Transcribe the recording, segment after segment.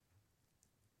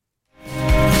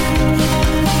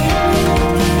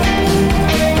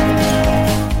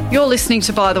listening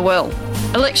to By the Well,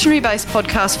 a lectionary-based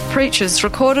podcast for preachers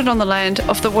recorded on the land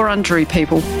of the Wurundjeri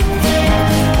people.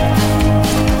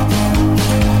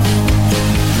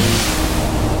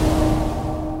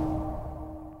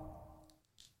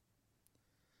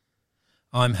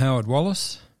 I'm Howard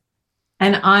Wallace.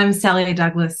 And I'm Sally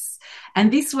Douglas. And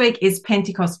this week is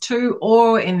Pentecost 2,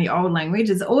 or in the old language,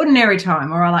 is Ordinary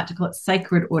Time, or I like to call it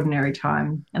Sacred Ordinary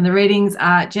Time. And the readings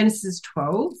are Genesis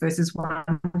 12, verses 1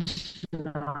 to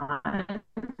 9,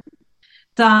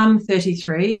 Psalm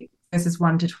 33, verses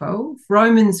 1 to 12,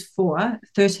 Romans 4,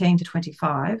 13 to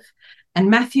 25, and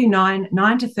Matthew 9,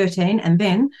 9 to 13, and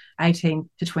then 18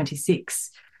 to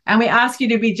 26. And we ask you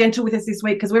to be gentle with us this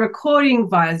week because we're recording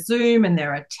via Zoom and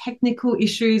there are technical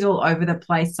issues all over the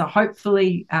place. So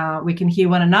hopefully we can hear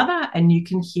one another and you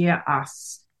can hear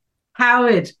us.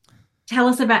 Howard, tell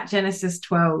us about Genesis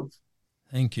 12.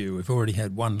 Thank you. We've already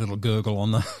had one little gurgle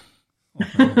on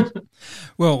the...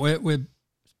 Well, we're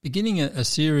beginning a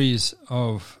series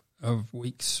of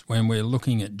weeks when we're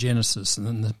looking at Genesis, and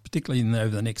then particularly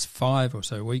over the next 5 or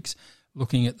so weeks,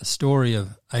 looking at the story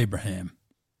of Abraham.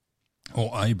 Or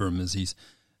Abram, as he's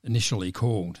initially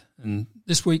called. And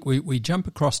this week we jump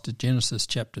across to Genesis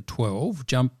chapter 12,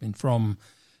 jumping from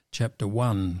chapter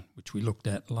 1, which we looked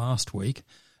at last week.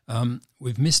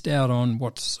 We've missed out on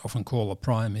what's often called a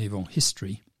primeval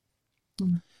history.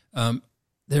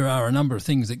 There are a number of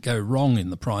things that go wrong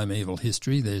in the primeval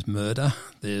history. There's murder,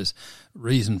 there's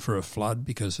reason for a flood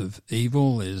because of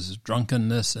evil, there's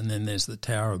drunkenness, and then there's the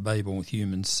Tower of Babel with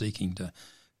humans seeking to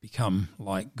become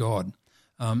like God.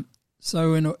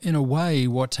 So in a way,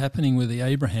 what's happening with the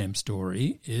Abraham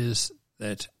story is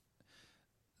that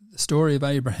the story of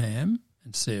Abraham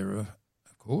and Sarah,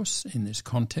 of course, in this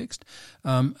context,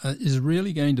 is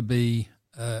really going to be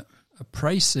a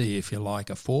précis, if you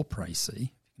like, a fore-précis, if you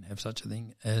can have such a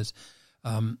thing, as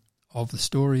of the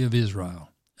story of Israel.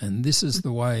 And this is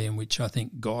the way in which I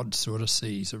think God sort of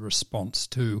sees a response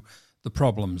to the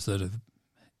problems that have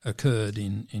occurred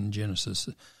in Genesis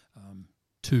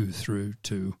 2 through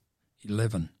to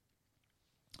 11.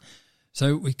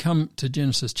 So we come to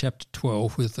Genesis chapter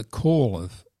 12 with the call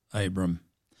of Abram.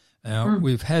 Now,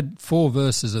 we've had 4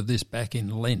 verses of this back in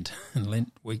Lent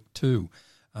week 2.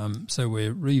 So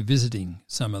we're revisiting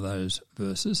some of those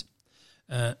verses.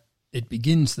 It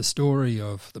begins the story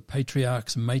of the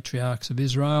patriarchs and matriarchs of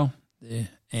Israel, their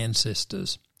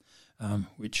ancestors,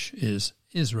 which is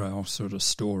Israel's sort of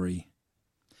story.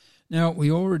 Now,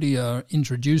 we already are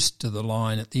introduced to the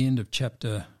line at the end of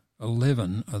chapter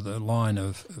 11, the line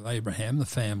of Abraham, the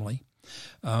family.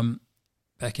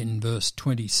 Back in verse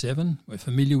 27, we're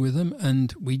familiar with them,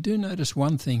 and we do notice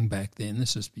one thing back then,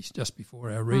 this is just before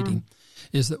our reading,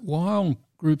 is that while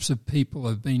groups of people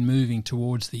have been moving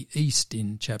towards the east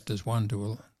in chapters 1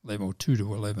 to 11, or 2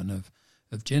 to 11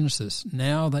 of Genesis,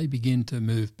 now they begin to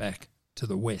move back to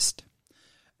the west.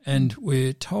 And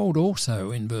we're told also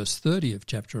in verse 30 of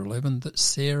chapter 11 that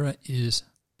Sarah is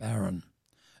barren.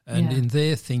 And in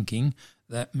their thinking,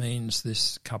 that means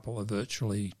this couple are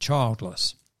virtually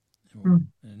childless,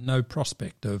 no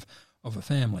prospect of a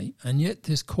family. And yet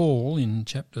this call in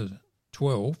chapter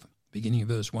 12, beginning of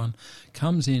verse 1,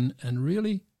 comes in and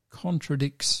really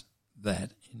contradicts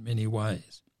that in many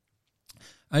ways.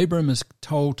 Abram is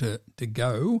told to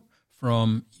go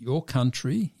from your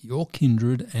country, your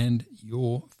kindred, and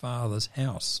your father's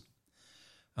house.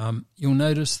 You'll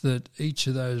notice that each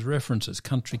of those references,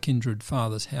 country, kindred,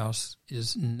 father's house,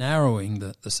 is narrowing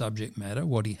the subject matter,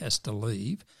 what he has to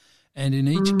leave. And in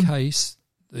each case,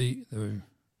 in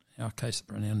our case, the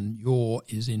pronoun your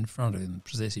is in front of him, the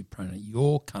possessive pronoun,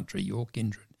 your country, your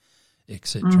kindred,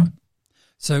 etc.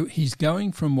 So he's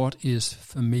going from what is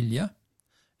familiar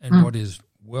and what is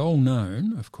well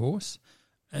known, of course,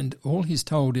 and all he's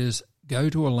told is, go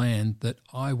to a land that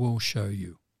I will show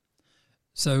you.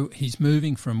 So he's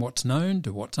moving from what's known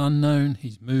to what's unknown.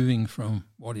 He's moving from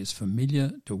what is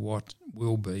familiar to what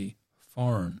will be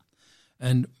foreign.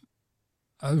 And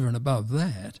over and above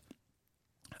that,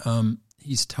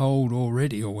 he's told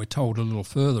already, or we're told a little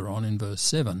further on in verse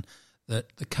 7,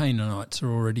 that the Canaanites are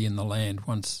already in the land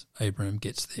once Abraham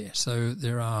gets there. So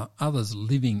there are others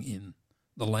living in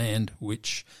the land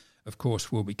which, of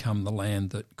course, will become the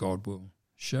land that God will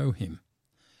show him.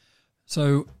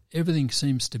 So everything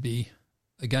seems to be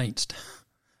against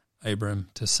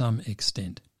Abram to some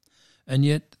extent. And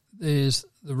yet there's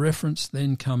the reference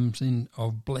then comes in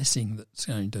of blessing that's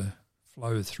going to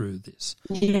flow through this.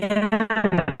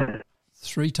 Yeah.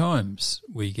 3 times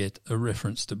we get a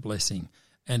reference to blessing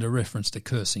and a reference to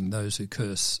cursing. Those who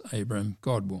curse Abram,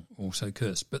 God will also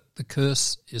curse. But the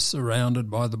curse is surrounded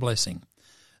by the blessing.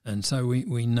 And so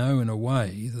we know in a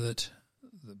way that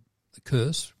the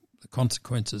curse, the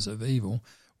consequences of evil,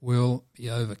 will be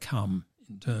overcome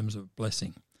in terms of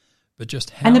blessing. But just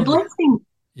how... And the blessing...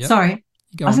 Yep. Sorry.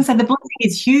 I was going to say the blessing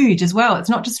is huge as well. It's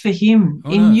not just for him.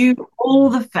 You, all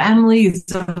the families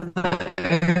of the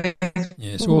earth.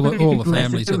 Yes, all the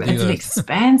families of the earth. It's an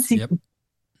expansive... Yep.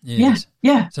 Yes.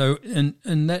 Yeah. So,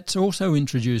 and that's also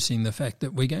introducing the fact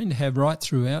that we're going to have right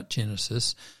throughout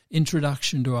Genesis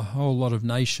introduction to a whole lot of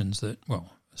nations that,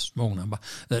 well, a small number,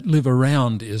 that live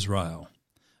around Israel,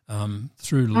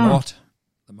 through Lot,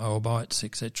 the Moabites,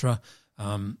 etc.,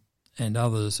 and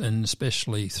others, and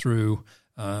especially through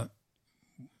the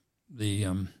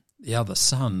other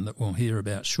son that we'll hear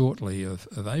about shortly of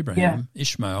Abraham,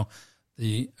 Ishmael,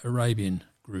 the Arabian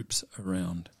groups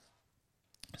around.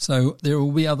 So there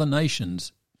will be other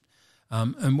nations.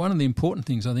 And one of the important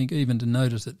things, I think, even to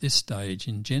notice at this stage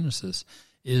in Genesis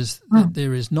is that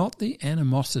there is not the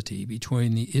animosity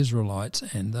between the Israelites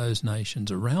and those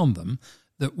nations around them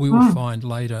that we will find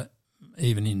later,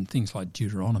 even in things like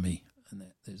Deuteronomy. And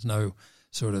that there's no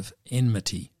sort of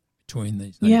enmity between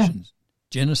these nations.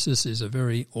 Genesis is a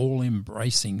very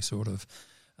all-embracing sort of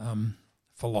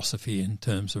philosophy in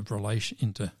terms of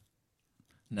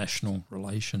international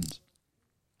relations.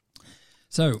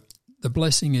 So the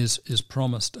blessing is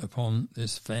promised upon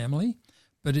this family,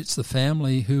 but it's the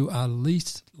family who are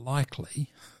least likely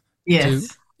to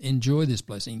enjoy this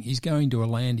blessing. He's going to a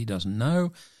land he doesn't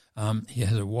know. He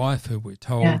has a wife who we're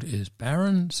told is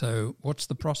barren. So what's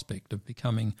the prospect of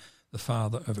becoming the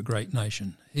father of a great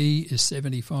nation? He is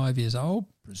 75 years old.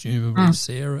 Presumably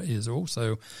Sarah is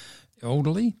also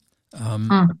elderly.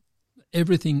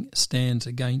 Everything stands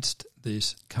against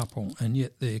this couple, and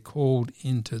yet they're called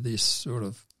into this sort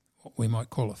of what we might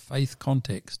call a faith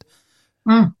context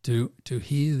to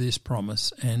hear this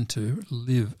promise and to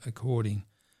live according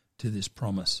to this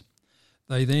promise.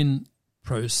 They then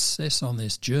process on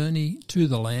this journey to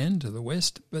the land, to the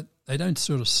west, but they don't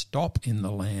sort of stop in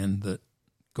the land that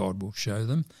God will show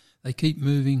them. They keep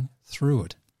moving through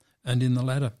it. And in the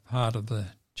latter part of the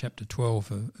chapter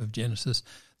 12 of Genesis,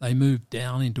 they move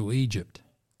down into Egypt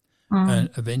and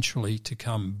eventually to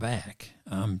come back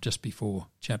just before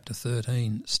chapter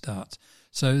 13 starts.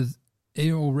 So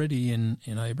already in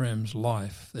Abraham's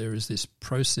life, there is this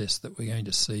process that we're going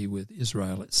to see with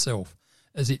Israel itself,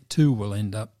 as it too will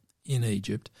end up in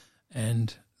Egypt,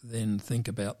 and then think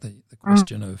about the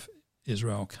question of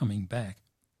Israel coming back.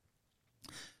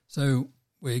 So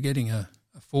we're getting a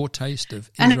foretaste of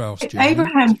Israel's journey.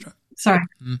 Abraham, sorry.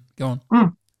 Go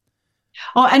on.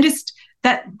 Oh, and just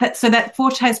that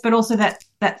foretaste, but also that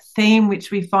theme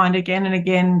which we find again and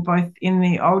again, both in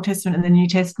the Old Testament and the New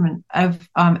Testament, of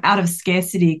out of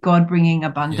scarcity, God bringing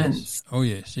abundance. Yes. Oh,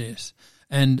 yes.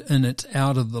 And it's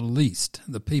out of the least,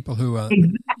 the people who are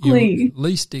you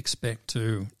least expect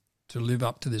to live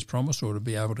up to this promise or to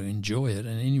be able to enjoy it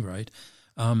at any rate,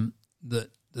 that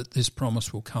this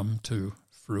promise will come to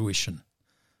fruition.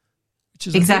 Which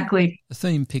is a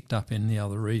theme picked up in the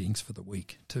other readings for the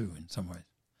week too, in some ways.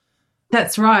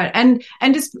 That's right. And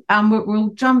just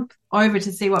we'll jump over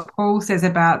to see what Paul says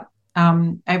about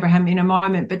Abraham in a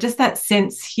moment, but just that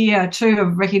sense here too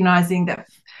of recognising that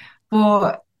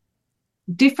for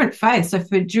different faiths, so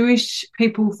for Jewish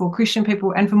people, for Christian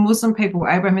people, and for Muslim people,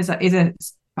 Abraham is a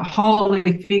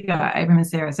holy figure, Abraham and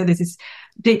Sarah. So there's this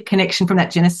deep connection from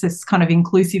that Genesis kind of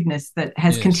inclusiveness that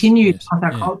has continued across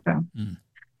our culture.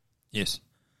 Yes.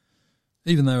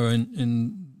 Even though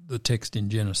in the text in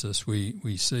Genesis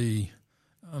we see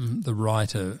the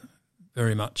writer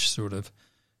very much sort of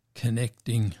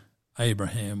connecting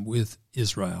Abraham with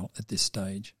Israel at this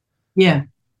stage. Yeah.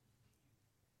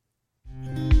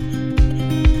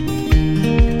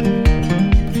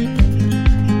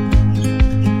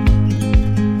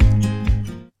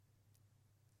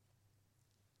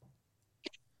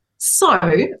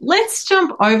 So let's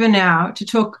jump over now to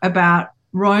talk about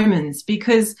Romans,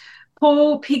 because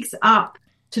Paul picks up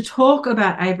to talk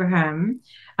about Abraham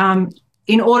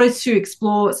in order to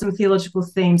explore some theological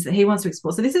themes that he wants to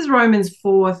explore. So this is Romans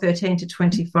 4:13 to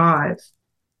 25.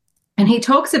 And he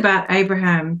talks about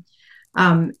Abraham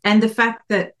and the fact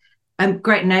that a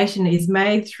great nation is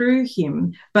made through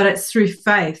him, but it's through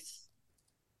faith.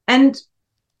 And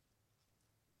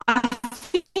I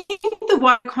think the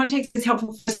wider context is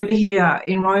helpful here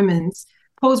in Romans.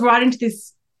 Paul's writing to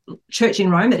this church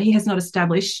in Rome that he has not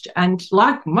established, and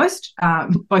like most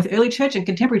both early church and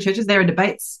contemporary churches, there are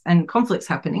debates and conflicts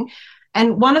happening.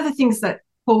 And one of the things that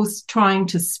Paul's trying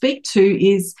to speak to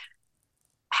is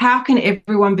how can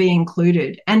everyone be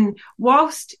included? And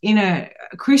whilst in a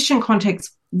Christian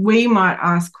context we might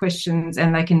ask questions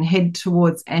and they can head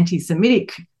towards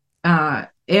anti-Semitic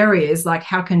areas, like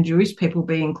how can Jewish people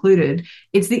be included,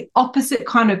 it's the opposite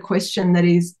kind of question that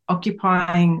is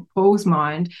occupying Paul's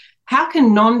mind. How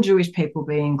can non-Jewish people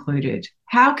be included?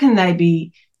 How can they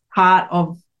be part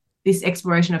of this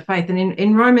exploration of faith? And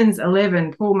in Romans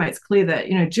 11, Paul makes clear that,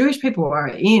 Jewish people are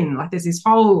in, like there's this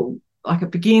whole, like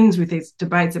it begins with these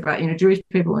debates about, Jewish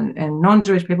people and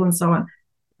non-Jewish people and so on.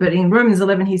 But in Romans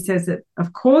 11, he says that,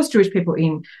 of course, Jewish people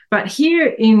in. But here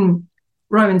in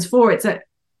Romans 4, it's a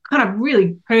kind of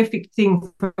really perfect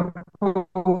thing for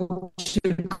Paul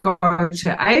to go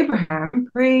to Abraham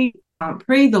pre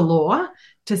the law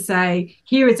to say,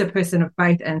 here is a person of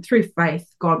faith, and through faith,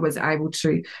 God was able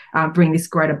to bring this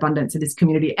great abundance to this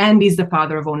community and is the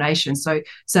father of all nations. So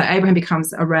Abraham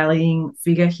becomes a rallying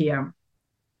figure here.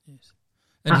 Yes.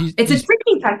 And it's a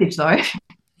tricky passage, though.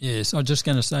 Yes, I'm just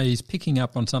going to say he's picking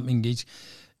up on something.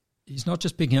 He's not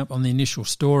just picking up on the initial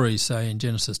story, say in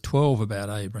Genesis 12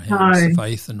 about Abraham's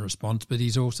faith and response, but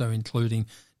he's also including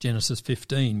Genesis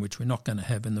 15, which we're not going to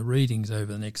have in the readings over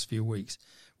the next few weeks,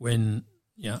 when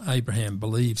Abraham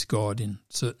believes God in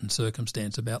certain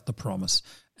circumstance about the promise,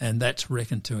 and that's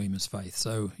reckoned to him as faith.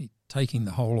 So he's taking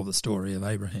the whole of the story of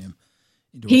Abraham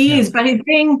into account. He is, but he's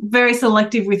being very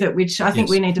selective with it, which I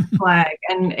think we need to flag,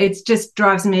 and it just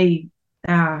drives me.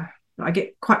 I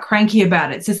get quite cranky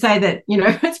about it, to say that,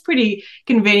 it's pretty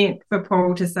convenient for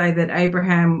Paul to say that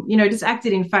Abraham, just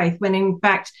acted in faith, when in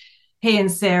fact he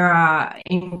and Sarah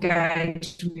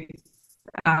engaged with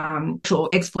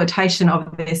exploitation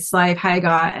of their slave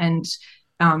Hagar, and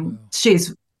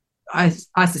she's, I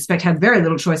suspect, had very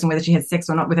little choice in whether she had sex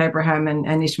or not with Abraham,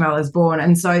 and Ishmael is born.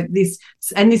 And so this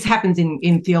happens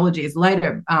in theology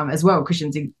later as well,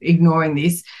 Christians ignoring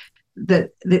this. That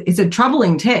it's a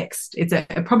troubling text. It's a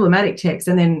problematic text.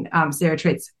 And then Sarah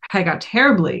treats Hagar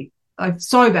terribly,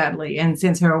 so badly, and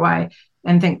sends her away.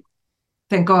 And thank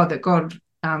God that God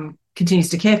continues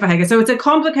to care for Hagar. So it's a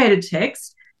complicated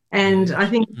text. And I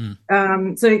think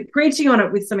so preaching on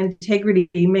it with some integrity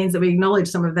means that we acknowledge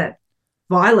some of that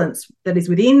violence that is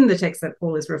within the text that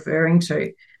Paul is referring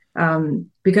to,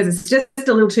 because it's just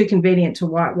a little too convenient to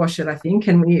whitewash it, I think,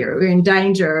 and we're in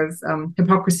danger of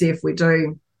hypocrisy if we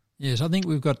do. Yes, I think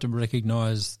we've got to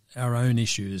recognise our own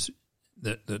issues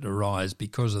that arise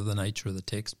because of the nature of the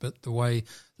text, but the way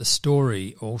the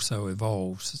story also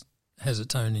evolves has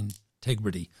its own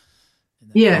integrity in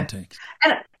that context.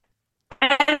 And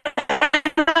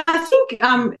I think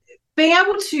being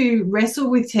able to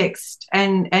wrestle with text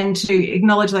and to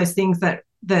acknowledge those things that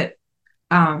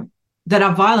are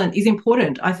violent is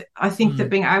important. I think that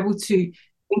being able to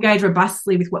engage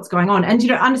robustly with what's going on, and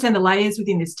understand the layers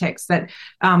within this text, that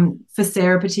for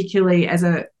Sarah particularly, as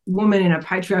a woman in a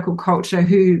patriarchal culture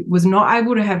who was not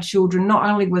able to have children, not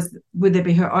only would there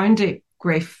be her own deep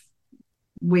grief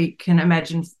we can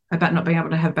imagine about not being able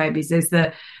to have babies, there's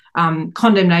the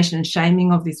condemnation and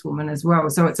shaming of this woman as well.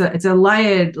 So it's a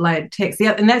layered text.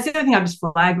 And that's the other thing I just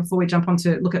flag before we jump on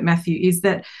to look at Matthew, is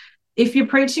that if you're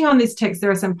preaching on this text,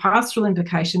 there are some pastoral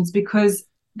implications, because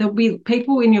there'll be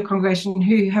people in your congregation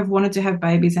who have wanted to have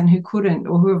babies and who couldn't,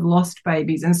 or who have lost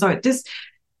babies. And so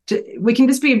we can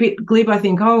just be a bit glib, I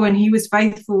think, and he was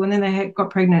faithful and then they got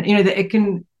pregnant. That it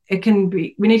can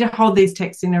be, we need to hold these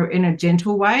texts in a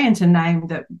gentle way, and to name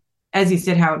that, as you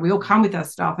said, Howard, we all come with our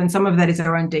stuff, and some of that is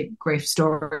our own deep grief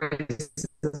stories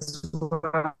as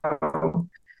well.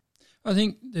 I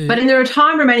think but in there a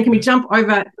time remaining, can we jump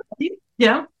over?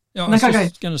 Yeah. I was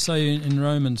just going to say in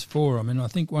Romans 4, I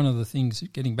think one of the things,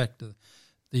 getting back to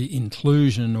the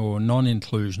inclusion or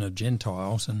non-inclusion of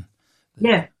Gentiles, and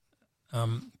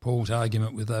Paul's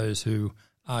argument with those who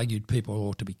argued people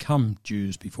ought to become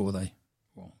Jews before they,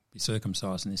 be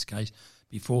circumcised in this case,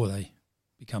 before they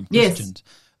become Christians.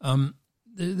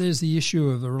 There's the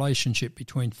issue of the relationship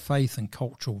between faith and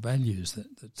cultural values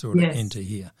that sort of enter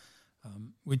here,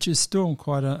 which is still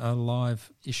quite a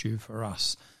live issue for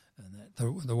us. And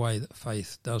that the way that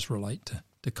faith does relate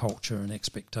to culture and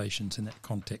expectations in that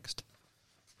context.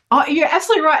 Oh, you're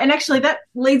absolutely right. And actually that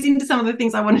leads into some of the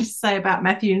things I wanted to say about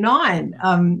Matthew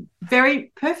 9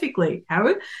 very perfectly,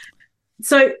 Howard.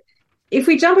 So if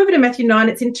we jump over to Matthew 9,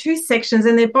 it's in two sections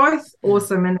and they're both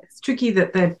awesome, and it's tricky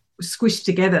that they're squished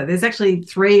together. There's actually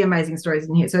three amazing stories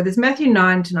in here. So there's Matthew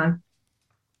 9 to 9.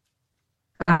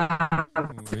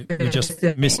 We just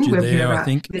missed you there, I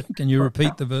think. Can you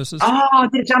repeat the verses? Oh,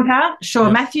 did it jump out? Sure.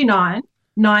 Yep. Matthew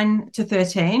 9 to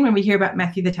 13, when we hear about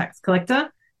Matthew the tax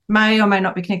collector, may or may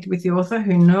not be connected with the author,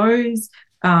 who knows,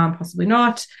 possibly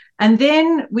not. And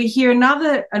then we hear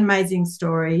another amazing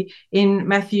story in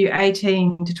Matthew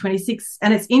 18 to 26,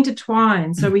 and it's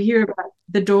intertwined. So we hear about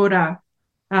the daughter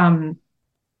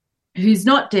who's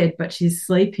not dead, but she's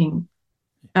sleeping.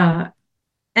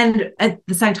 and at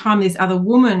the same time, this other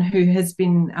woman who has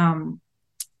been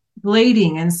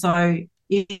bleeding, and so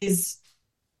is,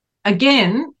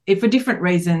 again, if for different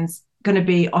reasons, going to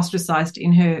be ostracized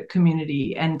in her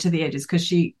community and to the edges because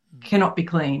she cannot be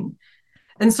clean.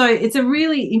 And so it's a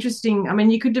really interesting, I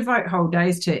mean, you could devote whole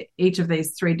days to each of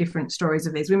these three different stories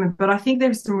of these women, but I think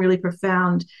there's some really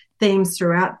profound themes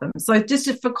throughout them. So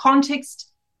just for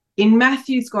context, in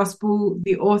Matthew's gospel,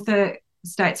 the author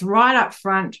states right up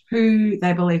front who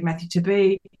they believe Matthew to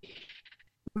be,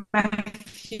 who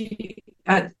they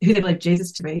believe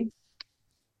Jesus to be.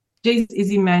 Jesus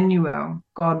is Emmanuel,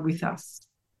 God with us.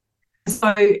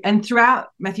 So, and throughout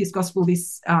Matthew's gospel,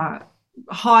 this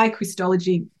high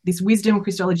Christology, this wisdom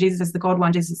Christology, Jesus as the God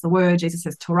one, Jesus as the Word, Jesus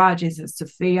as Torah, Jesus as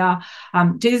Sophia.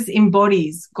 Jesus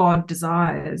embodies God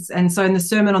desires. And so in the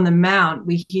Sermon on the Mount,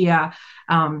 we hear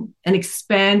an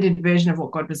expanded version of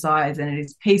what God desires, and it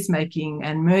is peacemaking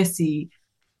and mercy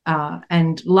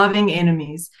and loving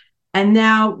enemies. And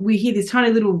now we hear this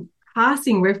tiny little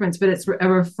passing reference, but it's a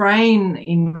refrain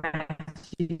in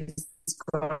Matthew's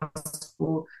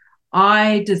gospel.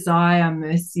 I desire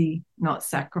mercy, not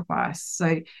sacrifice.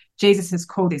 So Jesus has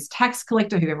called this tax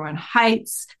collector who everyone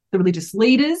hates, the religious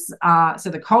leaders, so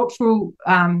the cultural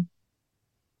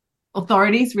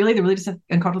authorities, really, the religious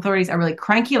and cultural authorities are really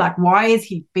cranky. Like, why is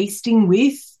he feasting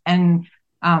with and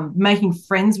making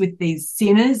friends with these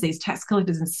sinners, these tax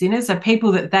collectors and sinners? So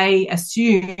people that they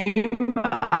assume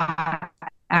are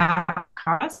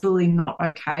outcasts, really not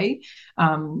okay.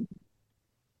 And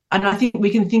I think we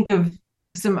can think of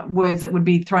some words that would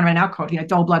be thrown around our culture,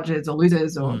 dull bludgers or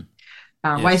losers or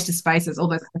waste of spaces, all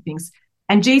those kind of things.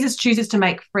 And Jesus chooses to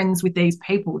make friends with these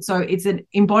people. So it's an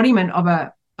embodiment of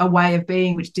a way of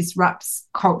being which disrupts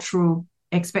cultural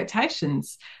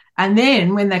expectations. And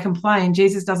then when they complain,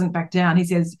 Jesus doesn't back down. He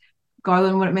says, go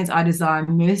on what it means, I desire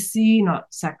mercy,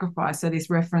 not sacrifice. So this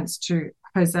reference to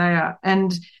Hosea.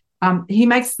 And he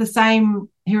makes the same,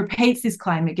 he repeats this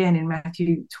claim again in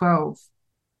Matthew 12.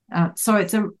 So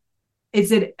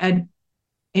it's an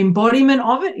embodiment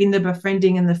of it in the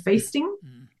befriending and the feasting.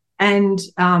 And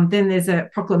then there's a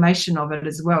proclamation of it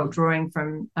as well, drawing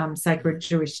from sacred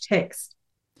Jewish text.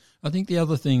 I think the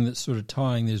other thing that's sort of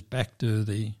tying this back to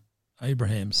the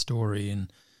Abraham story in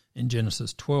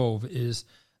Genesis 12 is,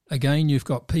 again, you've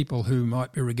got people who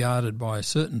might be regarded by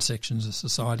certain sections of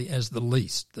society as the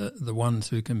least, the ones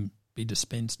who can be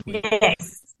dispensed with,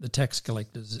 the tax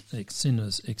collectors,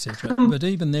 sinners, etc. But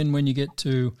even then, when you get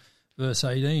to verse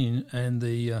 18 and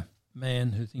the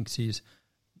man who thinks he's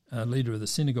leader of the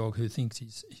synagogue who thinks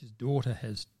his daughter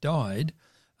has died,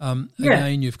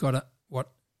 again, you've got what,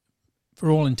 for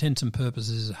all intents and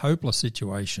purposes, is a hopeless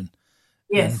situation.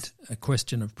 Yes. And a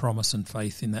question of promise and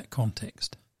faith in that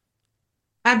context.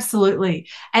 Absolutely.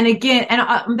 And again,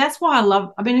 that's why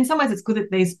in some ways it's good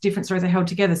that these different stories are held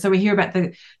together. So we hear about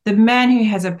the man who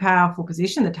has a powerful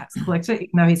position, the tax collector, even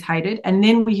though he's hated. And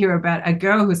then we hear about a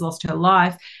girl who's lost her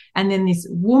life. And then this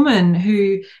woman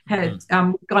who had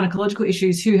gynecological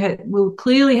issues, who will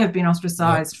clearly have been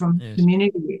ostracized from the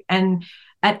community. And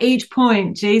at each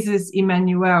point, Jesus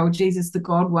Emmanuel, Jesus the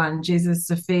God one, Jesus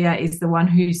Sophia is the one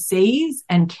who sees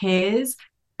and cares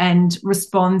and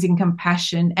responds in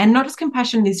compassion, and not just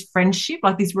compassion, this friendship,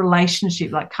 like this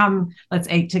relationship, like, come, let's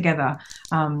eat together.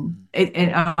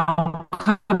 I'll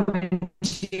come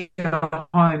into your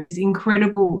home. It's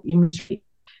incredible imagery.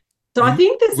 So I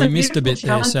think there's we missed a bit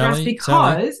there, Sally.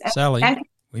 Sally,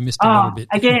 we missed a little bit.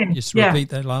 Again, just repeat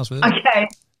that last word. Okay.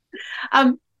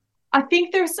 I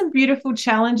think there are some beautiful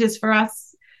challenges for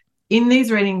us in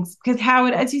these readings because,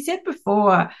 Howard, as you said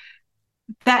before,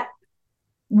 that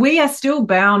we are still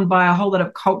bound by a whole lot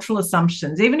of cultural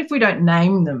assumptions, even if we don't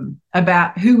name them,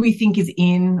 about who we think is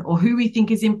in or who we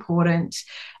think is important.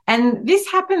 And this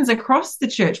happens across the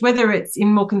church, whether it's in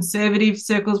more conservative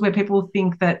circles where people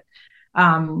think that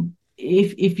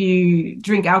if you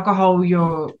drink alcohol,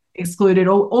 you're excluded,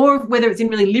 or whether it's in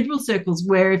really liberal circles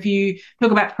where if you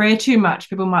talk about prayer too much,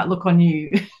 people might look on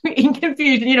you in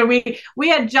confusion.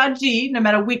 We are judgy no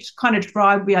matter which kind of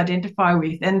tribe we identify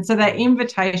with. And so that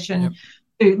invitation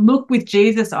to look with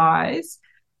Jesus' eyes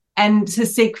and to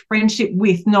seek friendship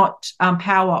with, not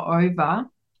power over,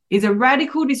 is a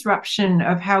radical disruption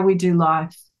of how we do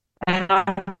life. And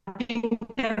I think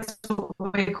that's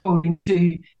what we're called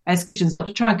to as Christians, not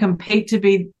to try and compete to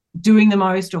be doing the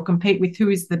most or compete with who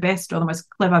is the best or the most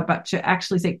clever, but to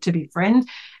actually seek to be friends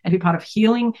and be part of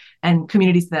healing and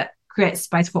communities that create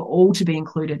space for all to be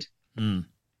included.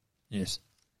 Yes.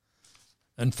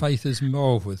 And faith is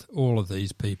involved with all of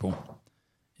these people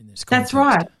in this context. That's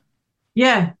right.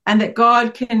 Yeah, and that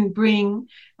God can bring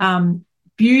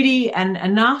beauty and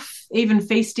enough, even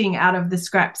feasting out of the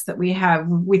scraps that we have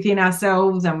within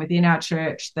ourselves and within our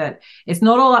church, that it's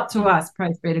not all up to us,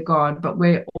 praise be to God, but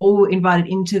we're all invited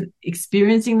into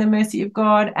experiencing the mercy of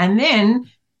God, and then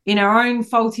in our own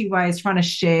faulty ways trying to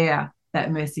share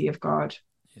that mercy of God.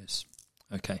 Yes.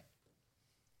 Okay.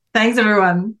 Thanks,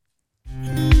 everyone.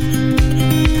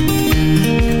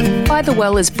 By the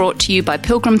Well is brought to you by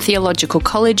Pilgrim Theological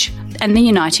College and the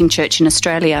Uniting Church in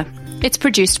Australia. It's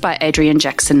produced by Adrian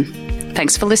Jackson.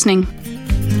 Thanks for listening.